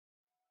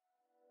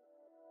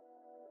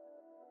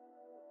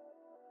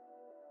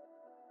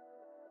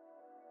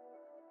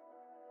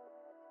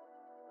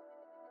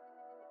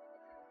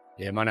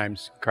Yeah, my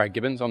name's Craig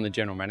Gibbons. I'm the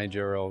General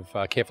Manager of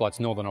CareFlight's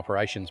Northern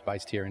Operations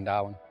based here in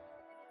Darwin.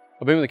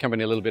 I've been with the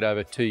company a little bit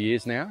over 2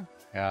 years now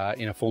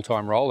in a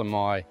full-time role, and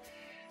my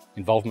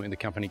involvement with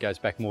the company goes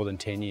back more than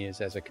 10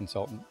 years as a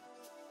consultant.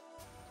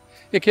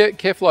 Yeah,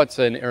 CareFlight's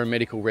an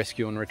aeromedical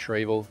rescue and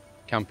retrieval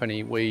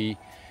company. We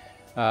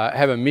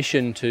have a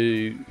mission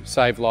to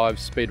save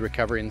lives, speed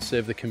recovery and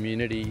serve the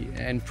community,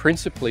 and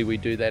principally we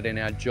do that in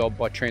our job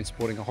by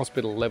transporting a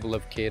hospital level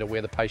of care to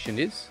where the patient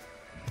is,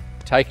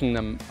 taking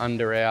them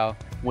under our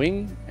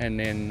wing and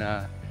then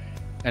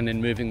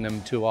moving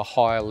them to a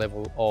higher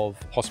level of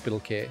hospital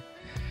care.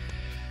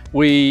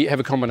 We have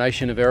a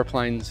combination of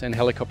aeroplanes and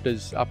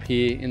helicopters up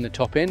here in the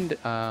top end,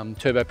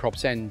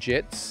 turboprops and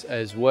jets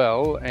as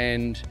well,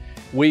 and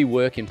we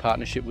work in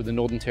partnership with the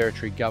Northern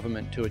Territory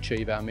Government to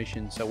achieve our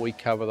mission. So we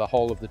cover the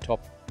whole of the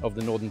top of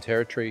the Northern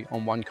Territory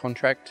on one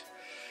contract,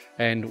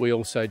 and we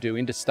also do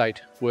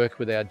interstate work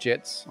with our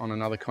jets on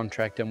another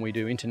contract, and we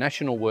do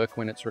international work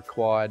when it's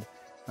required,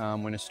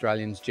 when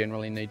Australians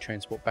generally need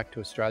transport back to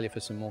Australia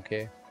for some more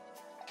care.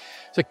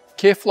 So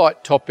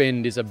CareFlight Top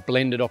End is a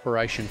blended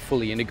operation,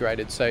 fully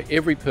integrated. So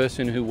every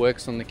person who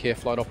works on the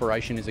CareFlight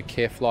operation is a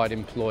CareFlight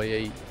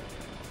employee.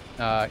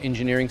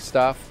 Engineering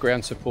staff,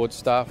 ground support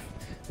staff,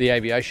 the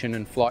aviation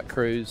and flight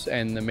crews,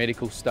 and the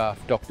medical staff,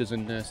 doctors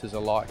and nurses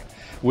alike.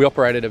 We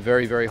operate at a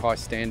very, very high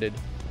standard,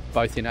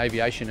 both in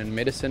aviation and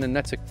medicine, and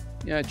that's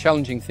a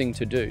challenging thing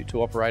to do,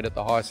 to operate at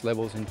the highest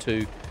levels in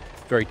two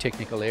very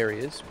technical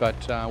areas, but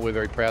we're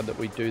very proud that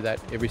we do that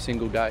every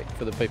single day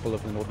for the people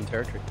of the Northern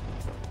Territory.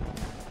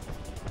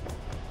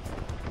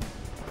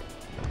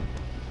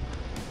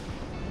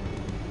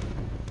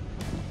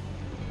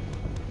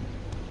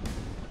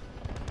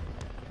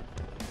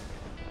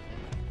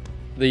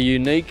 The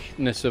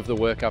uniqueness of the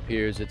work up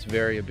here is its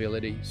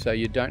variability, so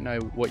you don't know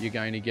what you're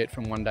going to get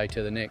from one day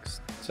to the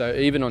next. So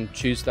even on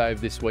Tuesday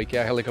of this week,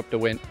 our helicopter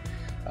went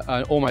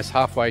almost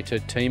halfway to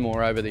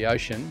Timor over the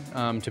ocean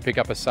to pick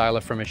up a sailor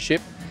from a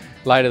ship.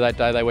 Later that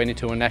day they went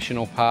into a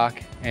national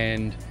park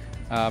and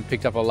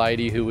picked up a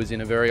lady who was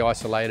in a very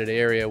isolated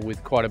area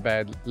with quite a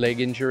bad leg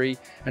injury,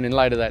 and then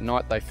later that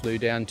night they flew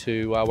down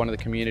to one of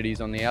the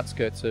communities on the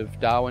outskirts of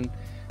Darwin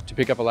to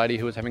pick up a lady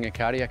who was having a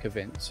cardiac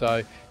event.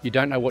 So you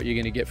don't know what you're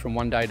going to get from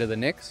one day to the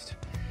next.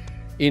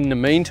 In the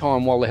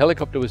meantime, while the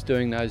helicopter was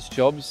doing those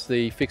jobs,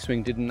 the fixed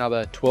wing did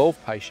another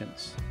 12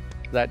 patients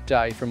that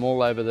day from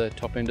all over the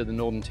top end of the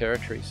Northern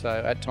Territory. So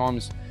at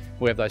times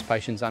we have those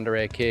patients under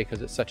our care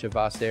because it's such a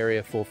vast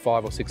area for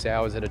 5 or 6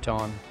 hours at a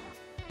time.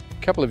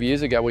 A couple of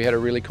years ago we had a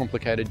really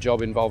complicated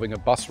job involving a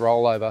bus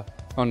rollover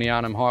on the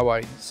Arnhem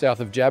Highway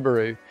south of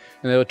Jabiru,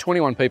 and there were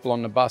 21 people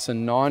on the bus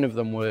and 9 of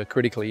them were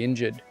critically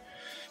injured.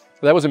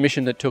 That was a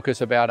mission that took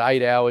us about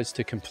 8 hours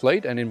to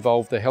complete and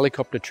involved the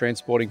helicopter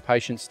transporting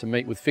patients to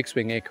meet with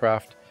fixed-wing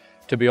aircraft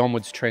to be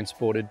onwards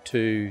transported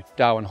to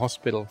Darwin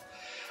Hospital.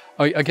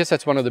 I guess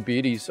that's one of the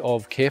beauties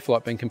of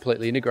CareFlight being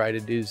completely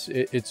integrated, is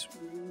it's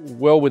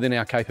well within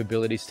our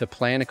capabilities to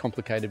plan a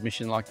complicated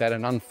mission like that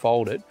and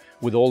unfold it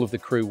with all of the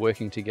crew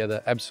working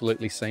together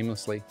absolutely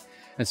seamlessly.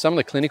 And some of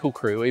the clinical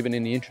crew, even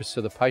in the interests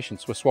of the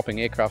patients, were swapping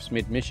aircrafts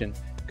mid-mission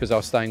because they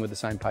were staying with the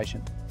same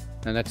patient.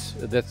 And that's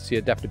the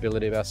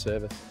adaptability of our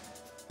service.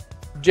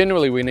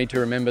 Generally, we need to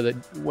remember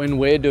that when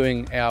we're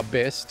doing our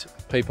best,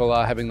 people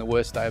are having the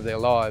worst day of their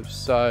lives.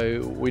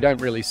 So we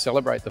don't really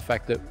celebrate the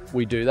fact that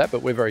we do that,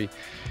 but we're very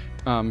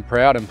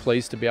proud and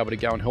pleased to be able to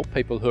go and help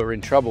people who are in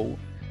trouble.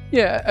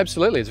 Yeah,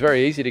 absolutely. It's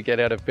very easy to get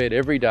out of bed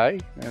every day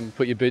and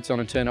put your boots on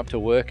and turn up to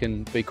work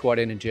and be quite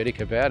energetic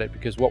about it,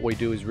 because what we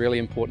do is really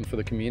important for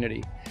the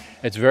community.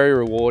 It's very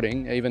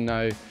rewarding, even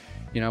though,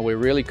 we're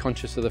really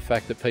conscious of the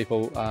fact that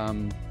people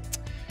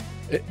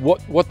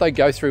what they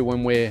go through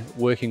when we're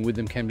working with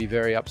them can be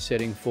very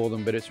upsetting for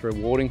them, but it's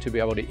rewarding to be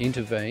able to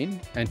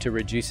intervene and to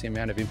reduce the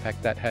amount of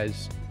impact that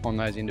has on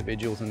those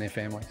individuals and their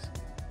families.